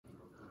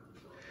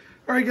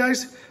All right,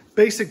 guys,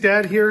 Basic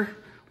Dad here.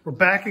 We're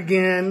back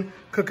again,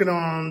 cooking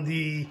on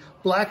the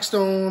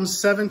Blackstone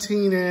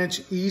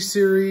 17-inch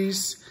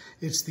E-Series.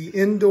 It's the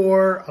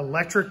indoor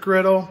electric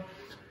griddle.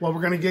 What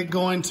we're gonna get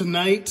going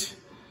tonight,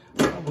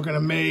 we're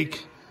gonna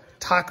make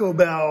Taco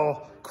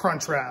Bell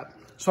crunch wrap.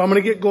 So I'm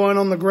gonna get going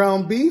on the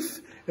ground beef,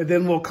 and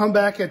then we'll come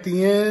back at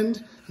the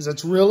end, because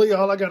that's really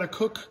all I gotta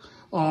cook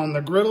on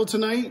the griddle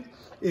tonight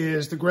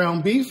is the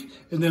ground beef,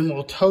 and then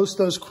we'll toast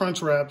those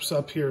crunch wraps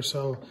up here.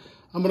 So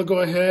I'm gonna go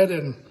ahead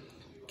and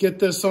get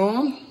this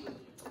on.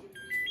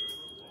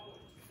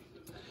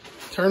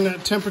 Turn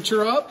that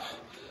temperature up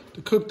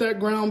to cook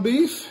that ground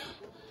beef.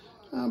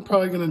 I'm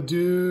probably gonna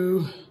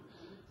do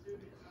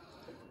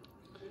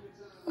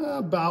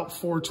about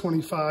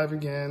 425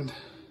 again.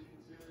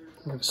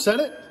 I'm gonna set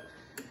it,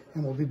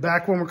 and we'll be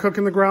back when we're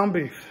cooking the ground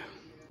beef.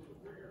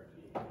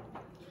 All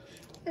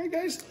right,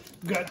 guys,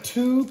 we've got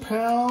 2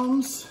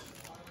 pounds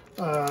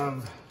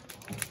of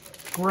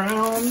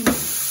ground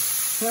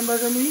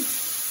hamburger meat,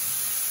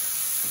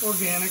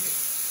 organic.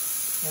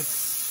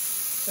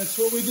 That's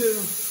what we do.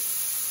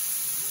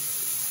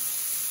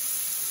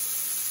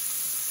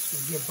 So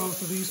get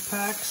both of these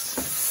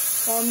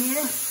packs on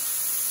there.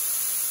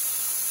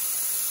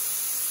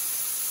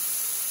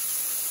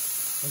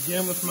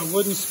 Again, with my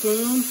wooden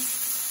spoon,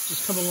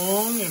 just come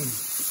along and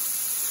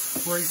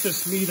break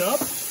this meat up.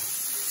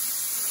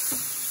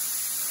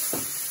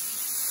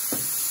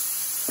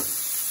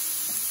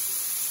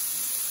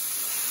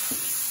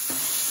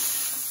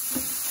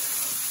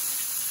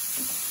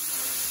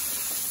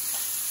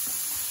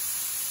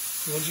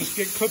 We'll just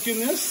get cooking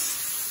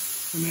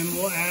this, and then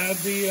we'll add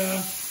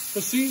the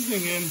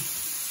seasoning in.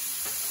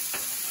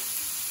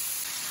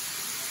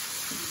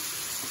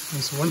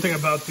 And so one thing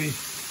about the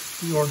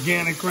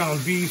organic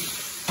ground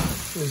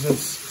beef is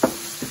it's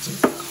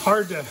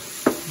hard to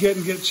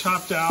get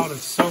chopped out.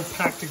 It's so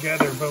packed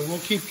together, but we'll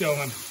keep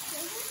going.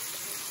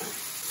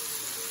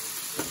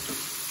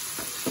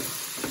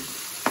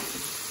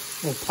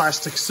 Little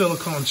plastic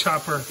silicone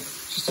chopper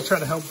just to try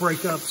to help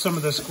break up some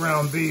of this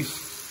ground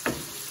beef.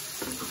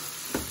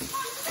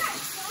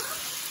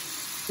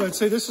 So I'd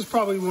say this is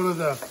probably one of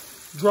the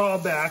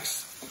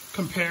drawbacks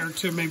compared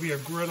to maybe a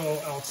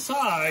griddle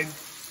outside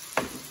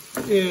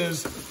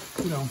is,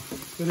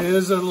 it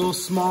is a little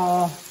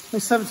small,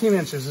 17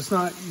 inches. It's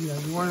not, you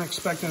weren't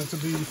expecting it to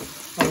be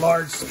a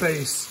large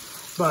space,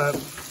 but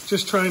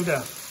just trying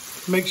to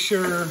make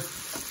sure,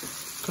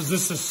 because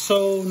this is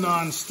so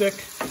non-stick,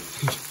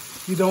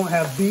 you don't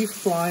have beef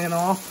flying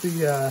off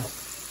the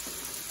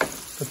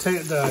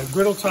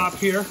griddle top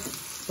here.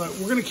 But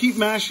we're gonna keep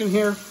mashing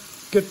here.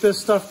 Get this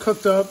stuff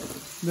cooked up,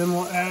 then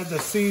we'll add the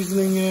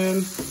seasoning in,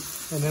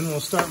 and then we'll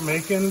start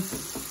making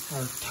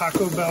our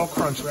Taco Bell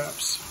crunch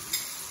wraps.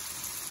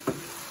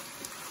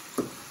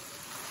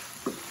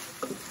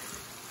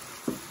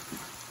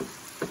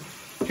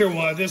 Here,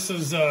 while this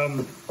is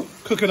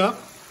cooking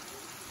up,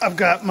 I've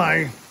got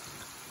my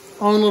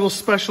own little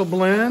special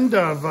blend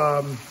of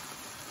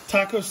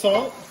taco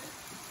salt.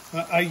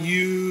 I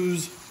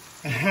use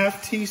a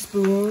 ½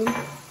 teaspoon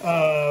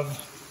of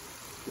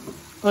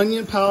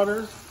onion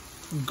powder,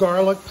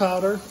 garlic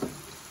powder,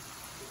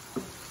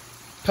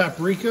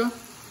 paprika,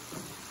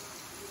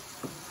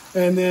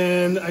 and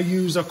then I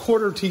use a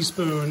 ¼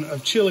 teaspoon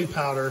of chili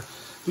powder.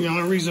 The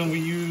only reason we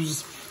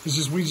use is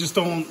just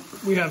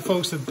we have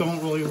folks that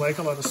don't really like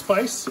a lot of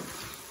spice.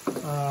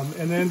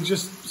 And then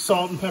just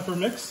salt and pepper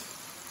mix.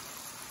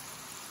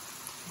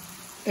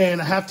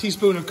 And a ½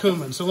 teaspoon of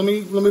cumin. So let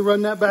me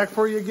run that back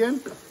for you again.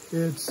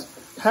 It's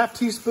 ½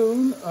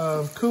 teaspoon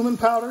of cumin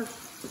powder,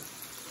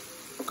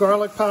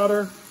 garlic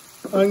powder,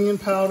 onion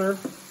powder,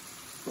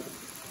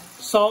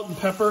 salt and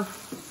pepper,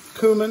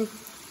 cumin,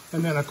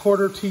 and then a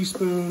 ¼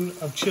 teaspoon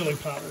of chili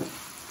powder.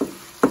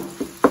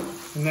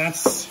 And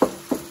that's,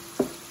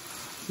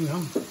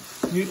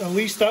 at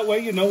least that way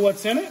you know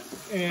what's in it,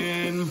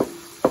 and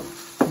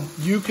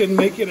you can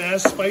make it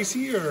as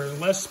spicy or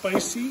less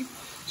spicy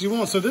as you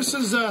want. So this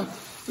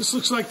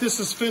looks like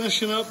this is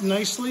finishing up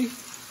nicely.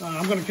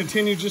 I'm going to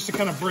continue just to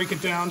kind of break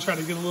it down, try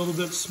to get a little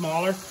bit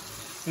smaller,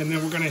 and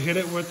then we're going to hit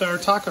it with our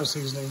taco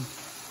seasoning.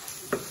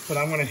 But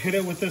I'm going to hit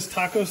it with this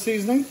taco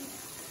seasoning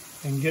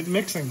and get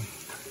mixing.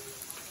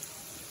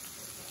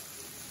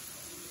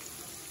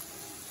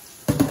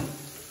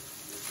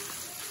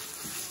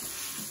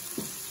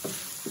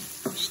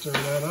 Stir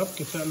that up,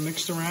 get that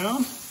mixed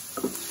around.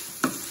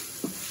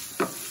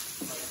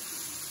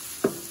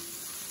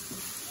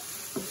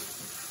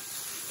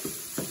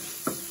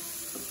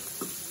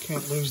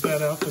 Can't lose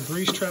that out the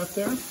grease trap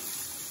there.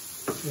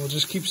 We'll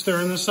just keep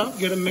stirring this up,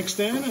 get it mixed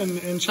in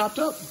and chopped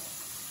up.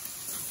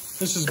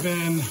 This has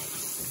been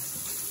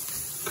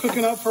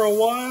cooking up for a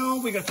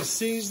while. We got the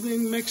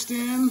seasoning mixed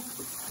in.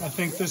 I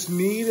think this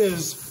meat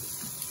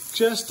is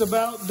just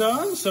about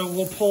done, so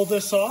we'll pull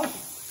this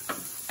off.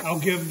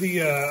 I'll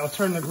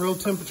turn the grill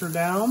temperature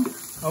down.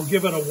 I'll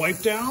give it a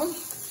wipe down,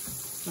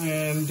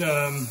 and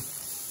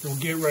we'll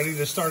get ready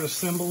to start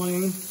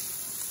assembling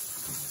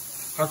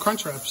our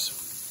crunch wraps.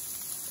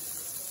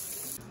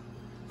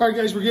 All right,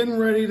 guys, we're getting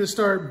ready to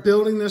start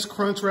building this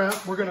crunch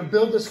wrap. We're gonna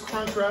build this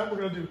crunch wrap. We're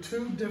gonna do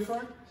 2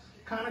 different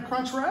kind of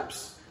crunch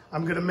wraps.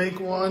 I'm gonna make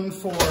one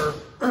for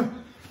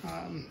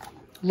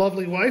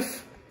lovely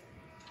wife.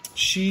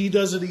 She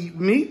doesn't eat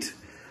meat.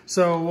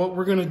 So what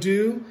we're gonna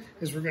do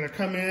is we're gonna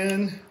come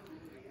in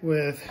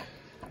with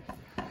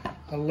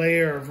a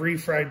layer of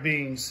refried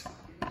beans.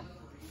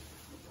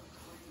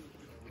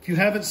 If you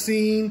haven't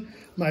seen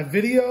my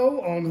video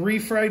on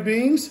refried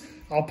beans,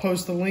 I'll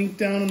post the link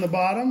down in the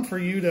bottom for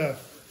you to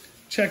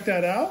check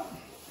that out.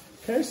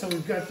 Okay, so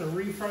we've got the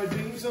refried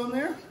beans on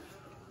there.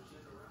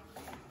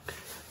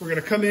 We're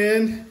gonna come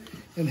in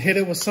and hit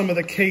it with some of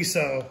the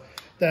queso,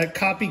 that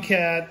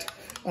copycat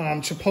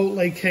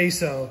Chipotle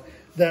queso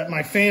that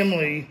my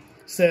family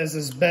says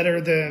is better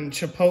than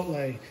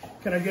Chipotle.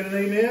 Can I get an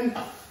amen?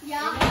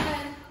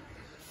 Yeah.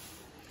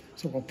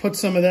 So we'll put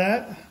some of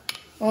that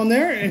on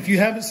there. If you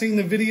haven't seen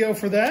the video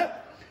for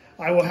that,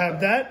 I will have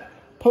that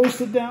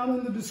posted down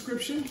in the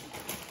description.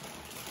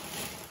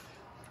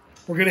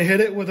 We're gonna hit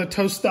it with a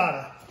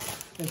tostada.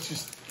 It's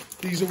just,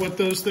 these are what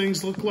those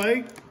things look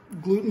like.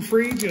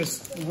 Gluten-free,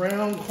 just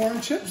round corn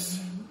chips.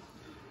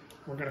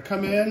 We're gonna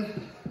come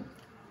in,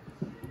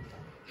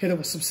 hit it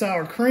with some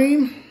sour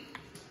cream,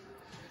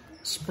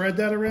 spread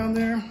that around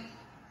there.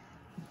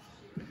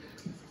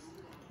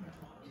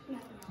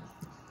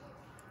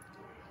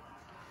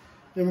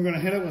 Then we're gonna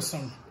hit it with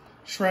some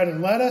shredded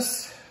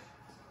lettuce.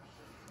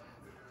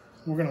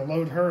 We're gonna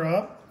load her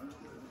up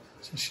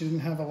so she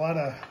didn't have a lot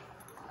of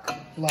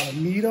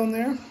meat on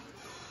there.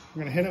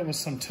 We're gonna hit it with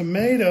some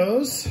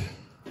tomatoes.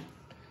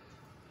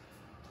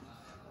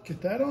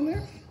 Get that on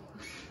there.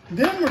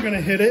 Then we're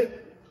gonna hit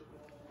it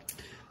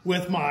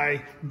with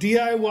my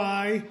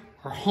DIY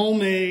or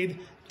homemade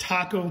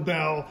Taco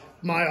Bell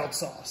mild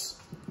sauce.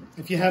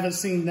 If you haven't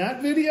seen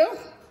that video,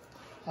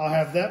 I'll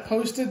have that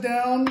posted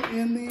down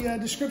in the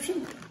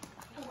description.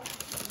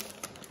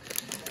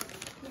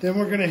 Then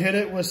we're gonna hit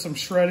it with some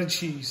shredded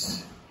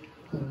cheese.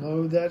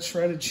 Load that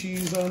shredded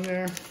cheese on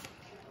there.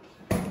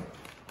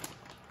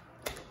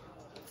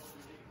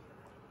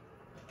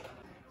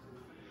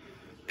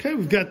 Okay,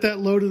 we've got that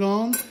loaded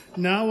on.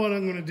 Now what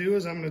I'm gonna do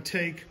is I'm gonna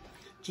take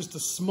just a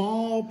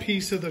small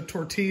piece of the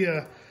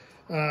tortilla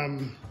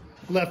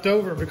left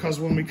over, because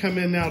when we come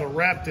in now to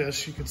wrap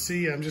this, you can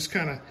see I'm just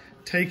kind of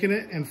taking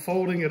it and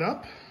folding it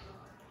up.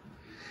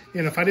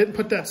 And if I didn't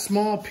put that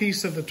small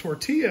piece of the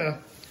tortilla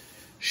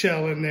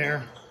shell in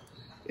there,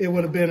 it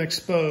would have been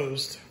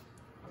exposed.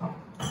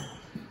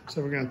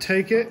 So we're gonna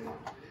take it,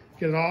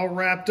 get it all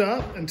wrapped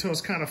up until it's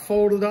kind of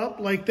folded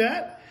up like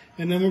that.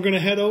 And then we're gonna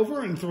head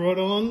over and throw it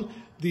on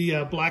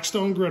the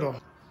Blackstone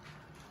griddle.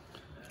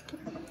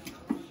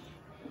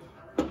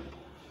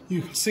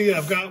 You can see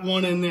I've got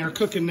one in there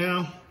cooking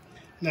now.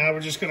 Now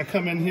we're just gonna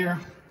come in here,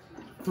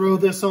 throw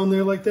this on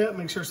there like that,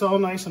 make sure it's all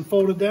nice and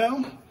folded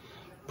down.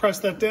 Press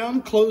that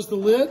down, close the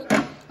lid.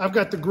 I've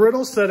got the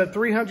griddle set at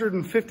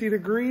 350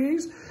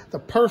 degrees, the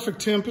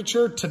perfect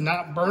temperature to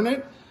not burn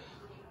it.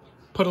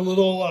 Put a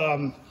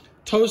little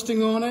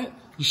toasting on it.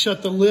 You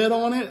shut the lid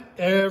on it.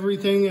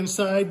 Everything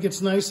inside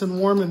gets nice and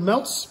warm and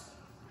melts.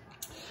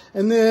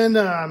 And then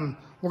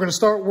we're gonna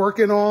start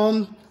working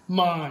on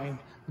mine,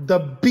 the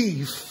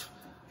beef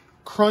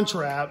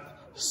Crunchwrap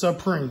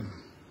Supreme.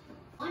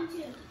 1,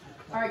 2.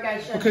 All right,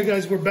 guys. Okay,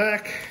 guys, we're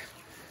back.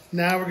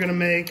 Now we're gonna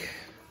make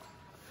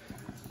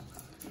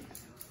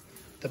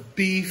the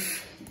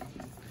beef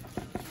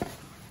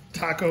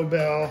Taco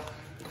Bell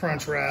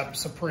Crunchwrap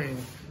Supreme.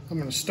 I'm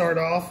gonna start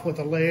off with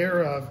a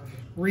layer of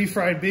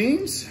refried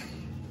beans.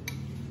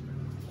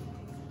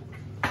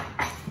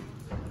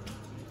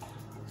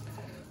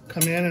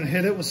 Come in and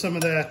hit it with some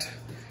of that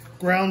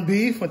ground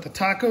beef with the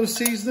taco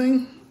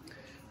seasoning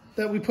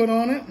that we put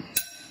on it.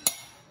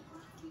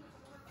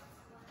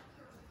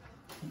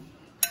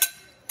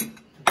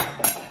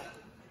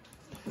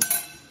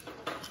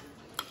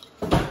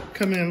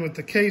 Come in with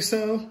the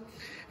queso.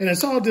 And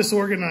it's all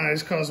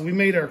disorganized because we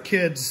made our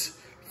kids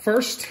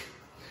first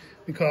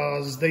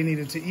because they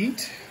needed to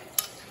eat.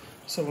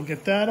 So we'll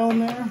get that on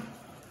there.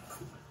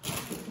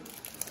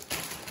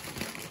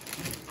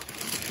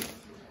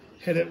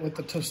 Hit it with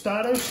the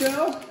tostado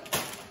shell.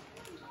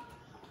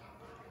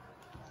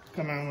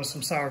 Come in with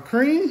some sour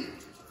cream.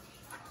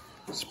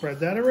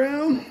 Spread that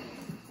around.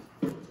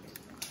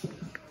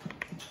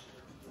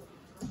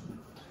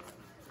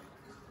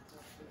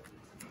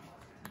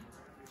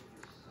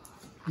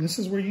 And this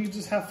is where you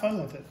just have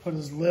fun with it. Put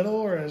as little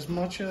or as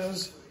much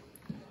as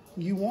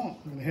you want.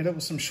 I'm gonna hit it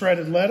with some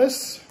shredded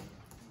lettuce.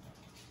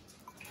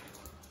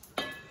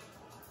 Gonna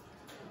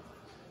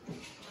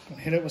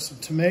hit it with some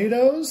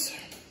tomatoes.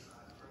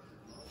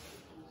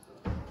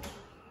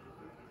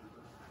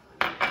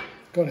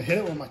 Gonna hit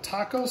it with my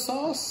taco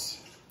sauce.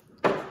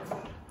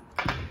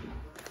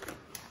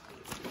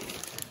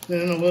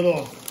 Then a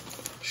little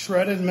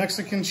shredded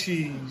Mexican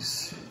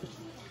cheese.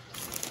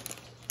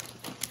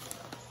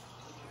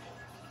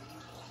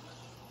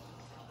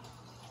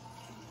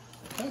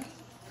 Okay.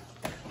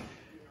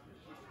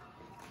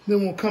 Then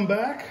we'll come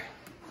back.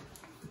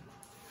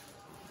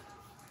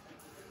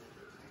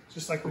 Just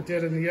just like we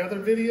did in the other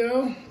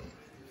video.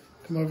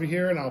 Come over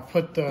here and I'll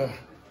put the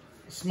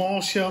small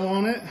shell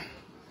on it,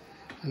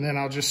 and then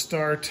I'll just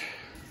start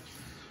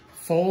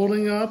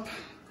folding up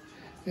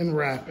and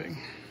wrapping.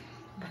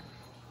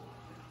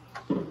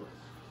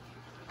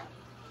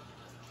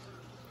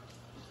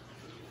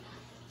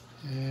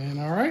 And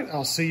all right,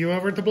 I'll see you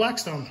over at the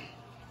Blackstone.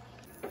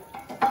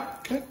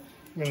 Okay,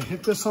 I'm gonna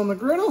hit this on the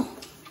griddle,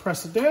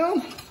 press it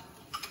down.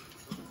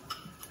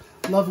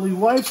 Lovely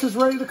wipes is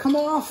ready to come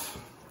off.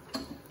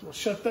 We'll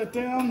shut that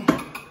down.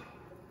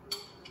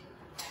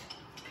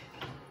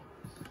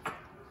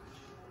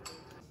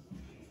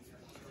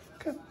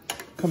 Okay,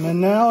 come in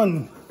now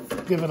and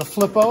give it a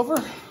flip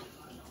over.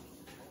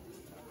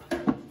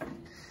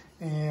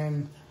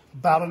 And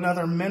about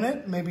another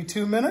minute, maybe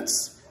 2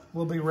 minutes,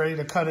 we'll be ready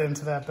to cut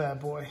into that bad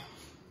boy.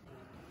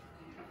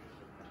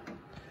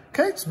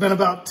 Okay, it's been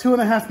about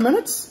 2.5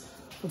 minutes.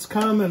 Let's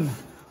come and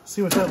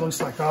see what that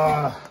looks like.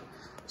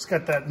 It's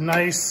got that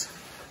nice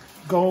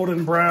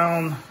golden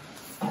brown.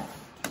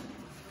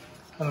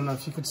 I don't know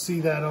if you could see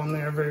that on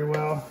there very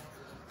well.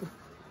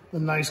 The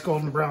nice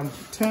golden brown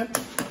tint.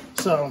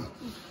 So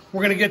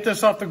we're gonna get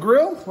this off the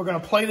grill. We're gonna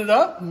plate it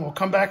up and we'll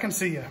come back and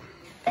see you.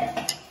 All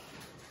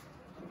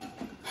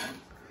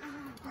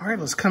right,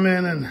 let's come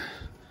in and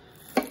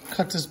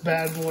cut this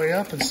bad boy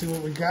up and see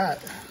what we got.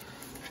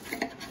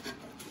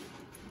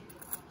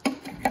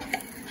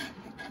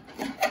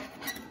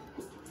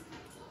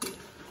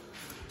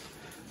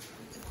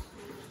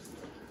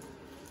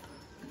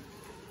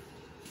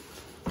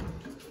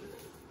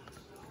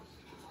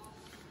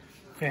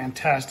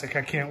 Fantastic,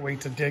 I can't wait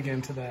to dig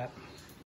into that.